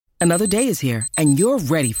Another day is here, and you're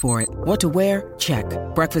ready for it. What to wear? Check.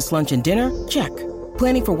 Breakfast, lunch, and dinner? Check.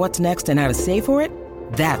 Planning for what's next and how to save for it?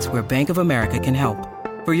 That's where Bank of America can help.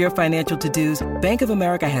 For your financial to-dos, Bank of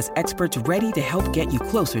America has experts ready to help get you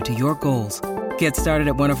closer to your goals. Get started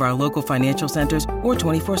at one of our local financial centers or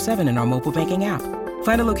 24/7 in our mobile banking app.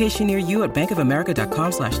 Find a location near you at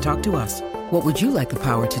bankofamerica.com/talktous. What would you like the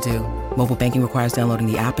power to do? Mobile banking requires downloading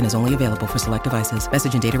the app and is only available for select devices.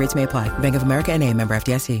 Message and data rates may apply. Bank of America N.A., member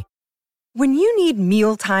FDIC. When you need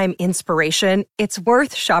mealtime inspiration, it's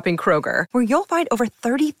worth shopping Kroger, where you'll find over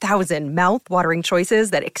 30,000 mouth-watering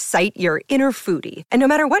choices that excite your inner foodie. And no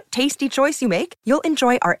matter what tasty choice you make, you'll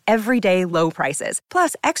enjoy our everyday low prices,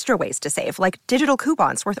 plus extra ways to save, like digital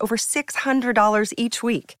coupons worth over $600 each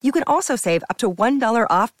week. You can also save up to $1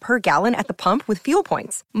 off per gallon at the pump with fuel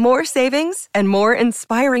points. More savings and more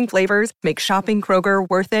inspiring flavors make shopping Kroger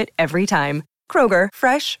worth it every time. Kroger,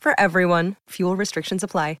 fresh for everyone. Fuel restrictions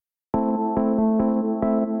apply.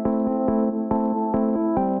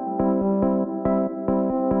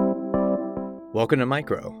 Welcome to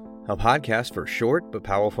Micro, a podcast for short but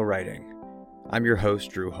powerful writing. I'm your host,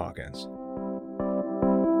 Drew Hawkins.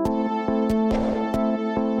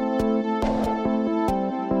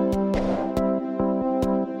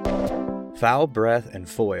 Foul breath and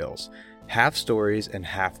foils, half stories and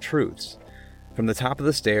half truths. From the top of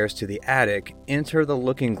the stairs to the attic, enter the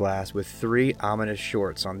looking glass with 3 ominous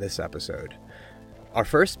shorts on this episode. Our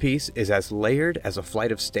first piece is as layered as a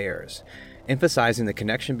flight of stairs, emphasizing the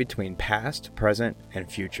connection between past, present, and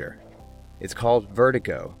future. It's called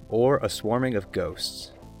Vertigo, or A Swarming of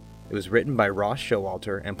Ghosts. It was written by Ross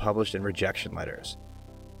Showalter and published in Rejection Letters.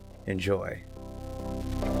 Enjoy.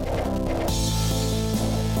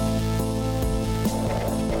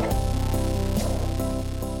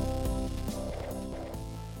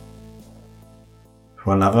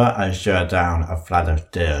 Whenever I stare down a flight of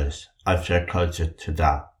stairs, I feel closer to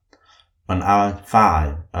death. When I was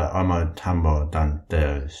 5, I almost tumbled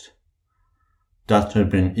downstairs. That would have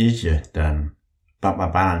been easier then, but my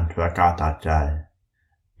parents forgot that day.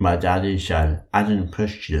 My daddy said, "I didn't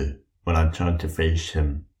push you," when I turned to face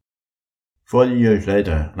him. 40 years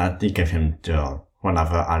later, I think of him still,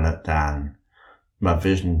 whenever I look down. My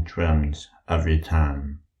vision trims every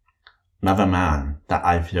time. Never mind that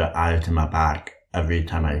I feel eyes in my back every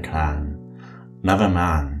time I can. Never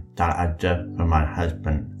mind that I did for my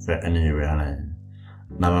husband for any reason.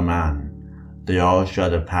 Never mind, they all show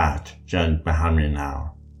the past just behind me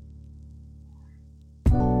now.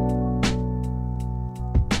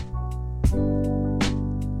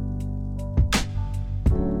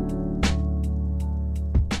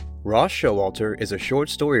 Ross Showalter is a short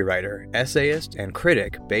story writer, essayist, and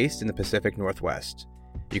critic based in the Pacific Northwest.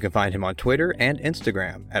 You can find him on Twitter and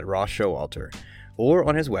Instagram at Ross Showalter, or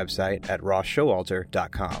on his website at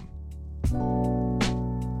rossshowalter.com.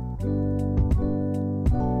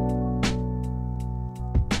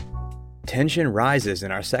 Tension rises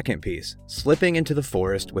in our second piece, Slipping into the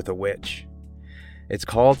Forest with a Witch. It's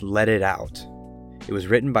called Let It Out. It was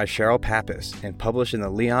written by Pappas and published in the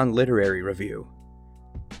Leon Literary Review.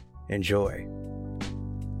 Enjoy.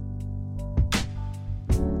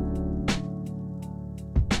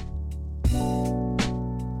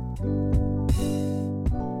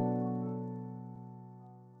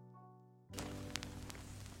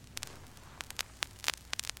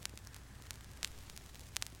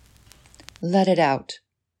 Let it out.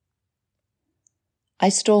 I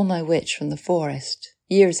stole my witch from the forest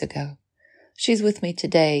years ago. She's with me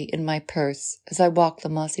today in my purse as I walk the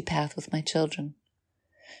mossy path with my children.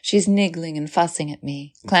 She's niggling and fussing at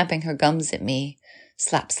me, clamping her gums at me.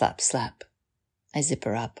 Slap, slap, slap. I zip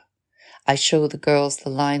her up. I show the girls the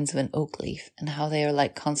lines of an oak leaf and how they are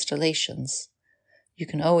like constellations. You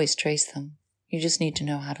can always trace them. You just need to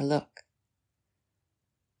know how to look.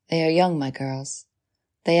 They are young, my girls.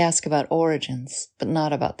 They ask about origins, but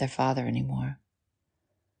not about their father anymore.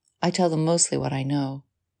 I tell them mostly what I know,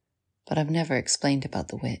 but I've never explained about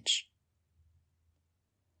the witch.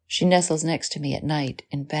 She nestles next to me at night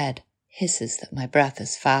in bed, hisses that my breath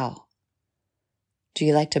is foul. "Do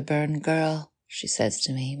you like to burn, girl?" she says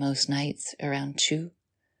to me most nights around 2.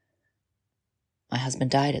 My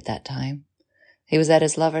husband died at that time. He was at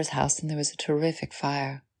his lover's house and there was a terrific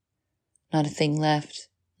fire. Not a thing left,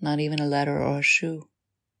 not even a letter or a shoe.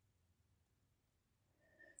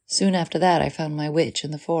 Soon after that, I found my witch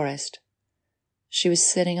in the forest. She was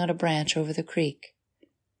sitting on a branch over the creek.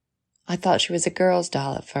 I thought she was a girl's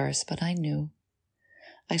doll at first, but I knew.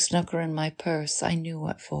 I snuck her in my purse. I knew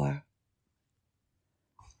what for.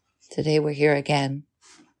 Today we're here again.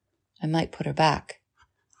 I might put her back.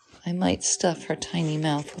 I might stuff her tiny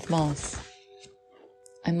mouth with moss.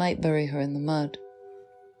 I might bury her in the mud.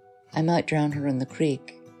 I might drown her in the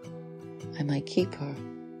creek. I might keep her.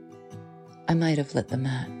 I might have lit the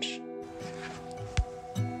match.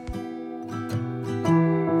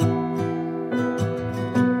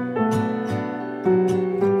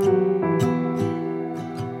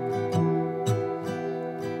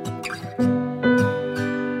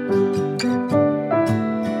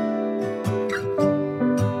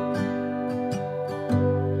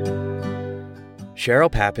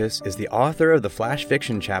 Cheryl Pappas is the author of the flash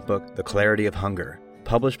fiction chapbook The Clarity of Hunger,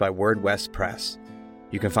 published by Word West Press.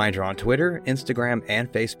 You can find her on Twitter, Instagram, and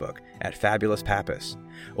Facebook at Fabulous Pappas,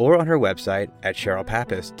 or on her website at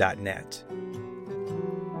cherylpappas.net.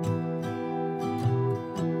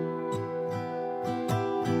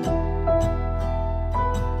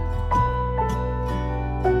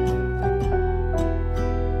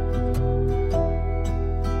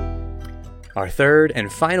 Our third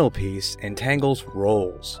and final piece entangles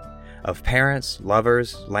roles of parents,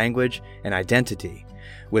 lovers, language, and identity,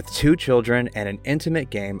 with 2 children and an intimate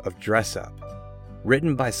game of dress-up.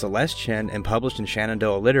 Written by Celeste Chen and published in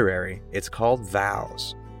Shenandoah Literary, it's called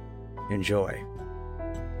Vows. Enjoy.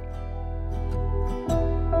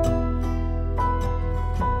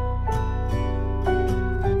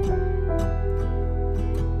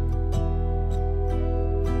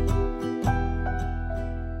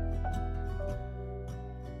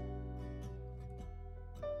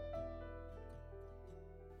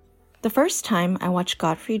 The first time I watched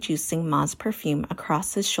Godfrey juicing Ma's perfume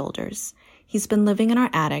across his shoulders, he's been living in our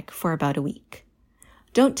attic for about a week.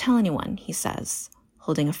 "Don't tell anyone," he says,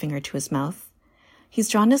 holding a finger to his mouth. He's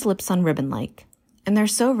drawn his lips on ribbon-like, and they're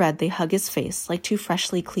so red they hug his face like 2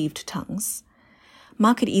 freshly cleaved tongues.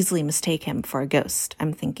 Ma could easily mistake him for a ghost,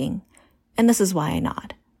 I'm thinking, and this is why I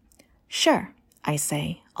nod. "Sure," I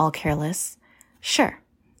say, all careless. "Sure,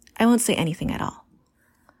 I won't say anything at all."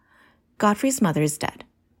 Godfrey's mother is dead.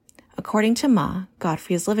 According to Ma,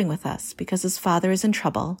 Godfrey is living with us because his father is in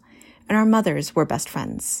trouble and our mothers were best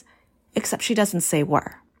friends, except she doesn't say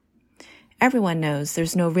were. Everyone knows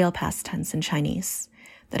there's no real past tense in Chinese,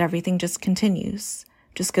 that everything just continues,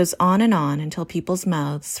 just goes on until people's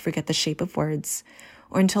mouths forget the shape of words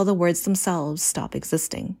or until the words themselves stop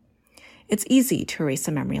existing. It's easy to erase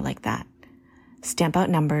a memory like that. Stamp out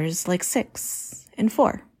numbers like 6 and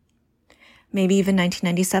 4. Maybe even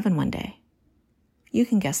 1997 one day. You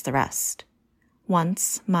can guess the rest.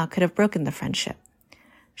 Once, Ma could have broken the friendship.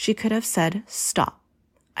 She could have said, "Stop.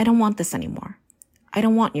 I don't want this anymore. I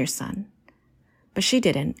don't want your son." But she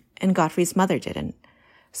didn't, and Godfrey's mother didn't.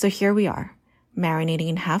 So here we are, marinating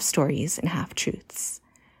in half stories and half truths.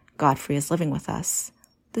 Godfrey is living with us.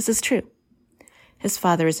 This is true. His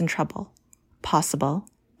father is in trouble. Possible,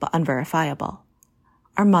 but unverifiable.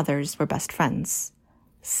 Our mothers were best friends.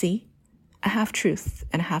 See? A half truth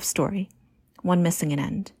and a half story. One missing an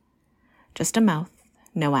end. Just a mouth,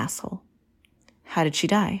 no asshole. How did she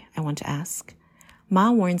die, I want to ask.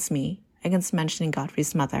 Ma warns me against mentioning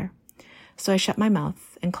Godfrey's mother, so I shut my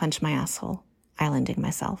mouth and clench my asshole, islanding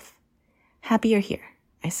myself. "Happy you're here,"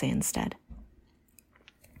 I say instead.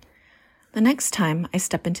 The next time I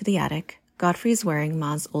step into the attic, Godfrey's wearing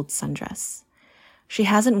Ma's old sundress. She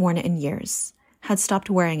hasn't worn it in years, had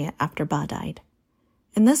stopped wearing it after Ba died.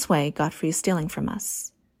 In this way, Godfrey is stealing from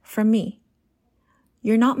us. From me.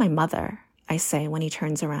 "You're not my mother," I say when he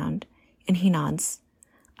turns around, and he nods.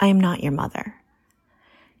 "I am not your mother."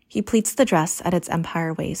 He pleats the dress at its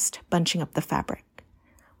empire waist, bunching up the fabric.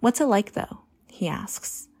 "What's it like, though?" he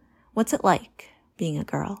asks. "What's it like, being a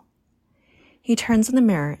girl?" He turns in the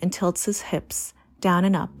mirror and tilts his hips down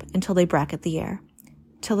and up until they bracket the air,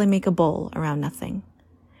 till they make a bowl around nothing.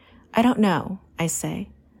 "I don't know," I say,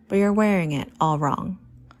 "but you're wearing it all wrong."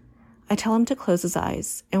 I tell him to close his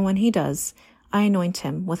eyes, and when he does, I anoint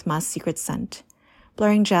him with Ma's secret scent,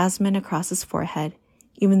 blurring jasmine across his forehead,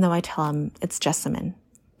 even though I tell him it's jessamine,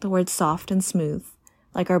 the word soft and smooth,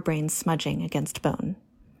 like our brains smudging against bone.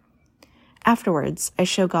 Afterwards, I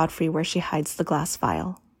show Godfrey where she hides the glass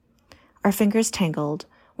vial. Our fingers tangled,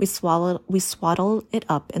 we swaddle it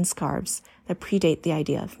up in scarves that predate the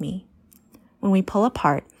idea of me. When we pull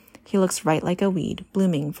apart, he looks right like a weed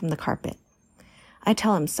blooming from the carpet. I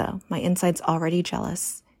tell him so, my inside's already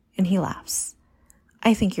jealous, and he laughs.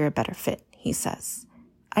 "I think you're a better fit," he says.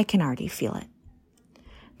 I can already feel it.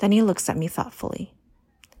 Then he looks at me thoughtfully.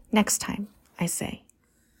 "Next time," I say.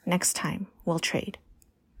 "Next time, we'll trade."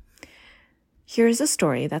 Here is a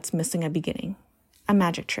story that's missing a beginning. A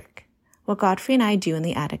magic trick. What Godfrey and I do in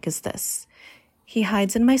the attic is this. He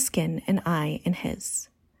hides in my skin and I in his.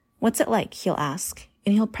 "What's it like?" he'll ask,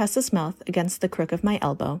 and he'll press his mouth against the crook of my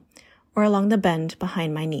elbow or along the bend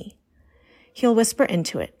behind my knee. He'll whisper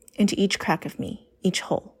into it, into each crack of me, each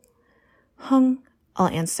hole. Hung, I'll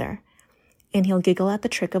answer, and he'll giggle at the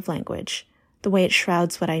trick of language, the way it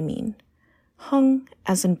shrouds what I mean. Hung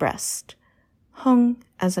as in breast. Hung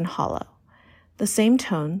as in hollow. The same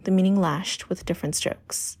tone, the meaning lashed with different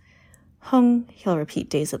strokes. Hung, he'll repeat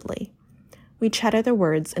dazedly. We chatter the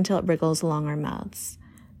words until it wriggles along our mouths.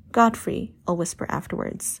 Godfrey, I'll whisper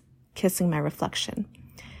afterwards, kissing my reflection.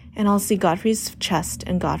 And I'll see Godfrey's chest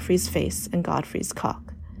and Godfrey's face and Godfrey's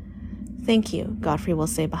cock. Thank you, Godfrey will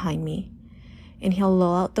say behind me. And he'll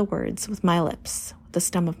lull out the words with my lips, with the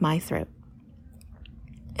stem of my throat.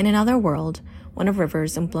 In another world, one of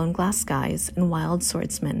rivers and blown glass skies and wild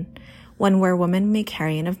swordsmen, one where women may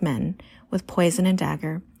carrion of men, with poison and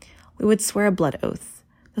dagger, we would swear a blood oath,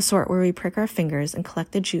 the sort where we prick our fingers and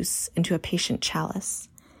collect the juice into a patient chalice.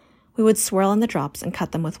 We would swirl in the drops and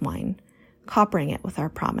cut them with wine, coppering it with our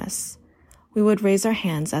promise. We would raise our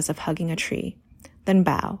hands as if hugging a tree, then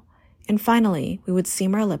bow, and finally we would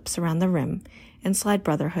seam our lips around the rim and slide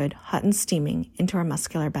brotherhood, hot and steaming, into our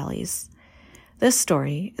muscular bellies. This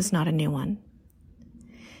story is not a new one.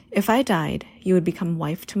 If I died, you would become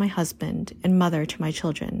wife to my husband and mother to my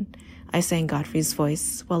children, I say in Godfrey's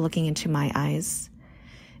voice while looking into my eyes.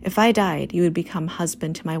 If I died, you would become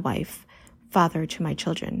husband to my wife, father to my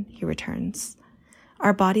children, he returns.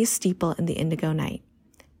 Our bodies steeple in the indigo night.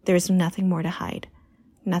 There is nothing more to hide,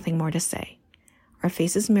 nothing more to say. Our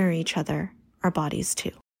faces mirror each other, our bodies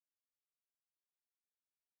too.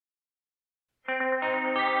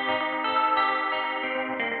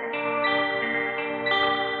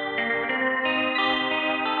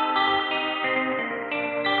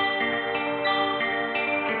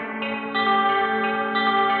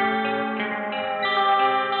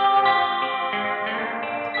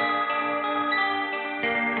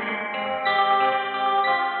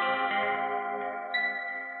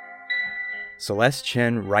 Celeste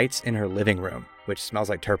Chen writes in her living room, which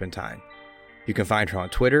smells like turpentine. You can find her on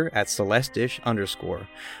Twitter at celestish_,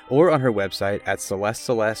 or on her website at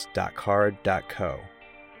celesteceleste.card.co.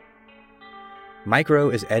 Micro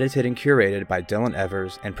is edited and curated by Dylan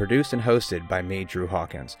Evers and produced and hosted by me, Drew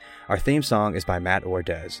Hawkins. Our theme song is by Matt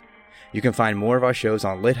Ordez. You can find more of our shows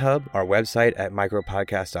on LitHub, our website at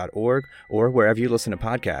micropodcast.org, or wherever you listen to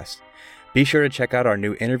podcasts. Be sure to check out our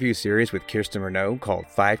new interview series with Kirsten Renaud called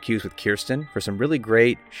 5 Qs with Kirsten for some really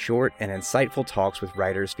great, short, and insightful talks with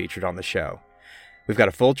writers featured on the show. We've got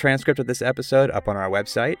a full transcript of this episode up on our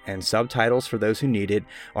website and subtitles for those who need it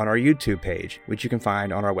on our YouTube page, which you can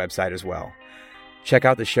find on our website as well. Check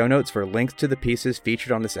out the show notes for links to the pieces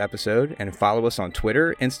featured on this episode and follow us on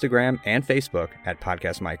Twitter, Instagram, and Facebook at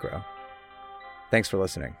Podcast Micro. Thanks for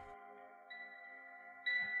listening.